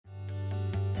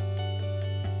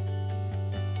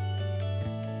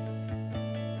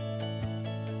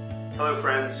Hello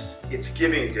friends, it's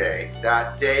Giving Day,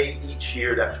 that day each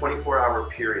year, that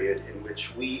 24-hour period in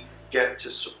which we get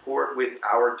to support with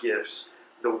our gifts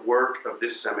the work of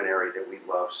this seminary that we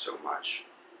love so much.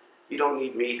 You don't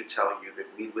need me to tell you that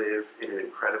we live in an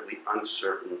incredibly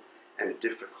uncertain and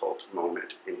difficult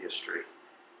moment in history.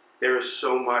 There is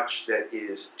so much that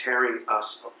is tearing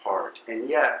us apart, and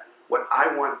yet what I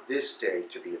want this day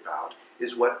to be about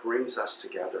is what brings us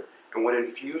together and what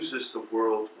infuses the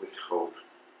world with hope.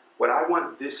 What I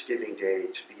want this Giving Day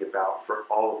to be about for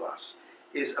all of us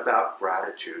is about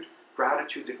gratitude.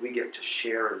 Gratitude that we get to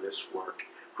share in this work.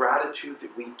 Gratitude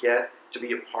that we get to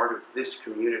be a part of this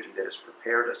community that has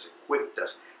prepared us, equipped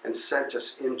us, and sent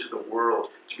us into the world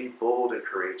to be bold and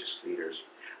courageous leaders.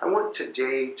 I want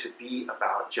today to be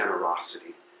about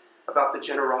generosity, about the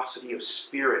generosity of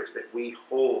spirit that we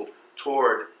hold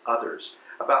toward others,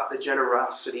 about the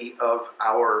generosity of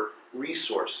our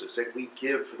resources that we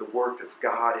give for the work of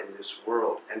God in this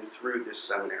world and through this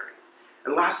seminary.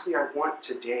 And lastly, I want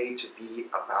today to be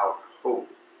about hope,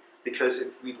 because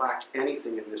if we lack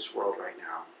anything in this world right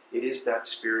now, it is that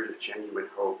spirit of genuine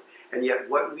hope. And yet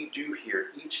what we do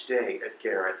here each day at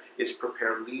Garrett is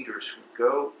prepare leaders who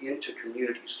go into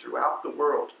communities throughout the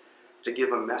world to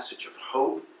give a message of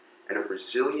hope and of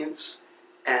resilience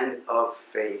and of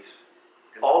faith.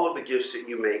 All of the gifts that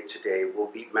you make today will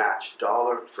be matched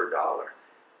dollar for dollar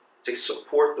to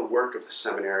support the work of the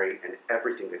seminary and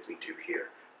everything that we do here.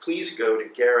 Please go to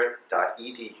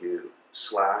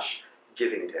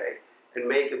garrett.edu/givingday and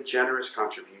make a generous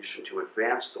contribution to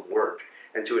advance the work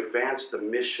and to advance the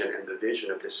mission and the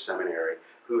vision of this seminary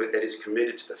that is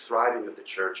committed to the thriving of the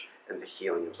church and the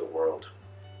healing of the world.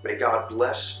 May God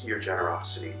bless your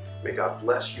generosity. May God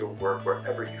bless your work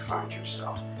wherever you find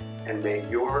yourself. And may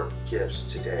your gifts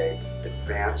today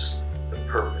advance the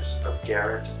purpose of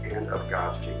Garrett and of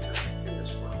God's kingdom in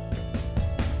this world.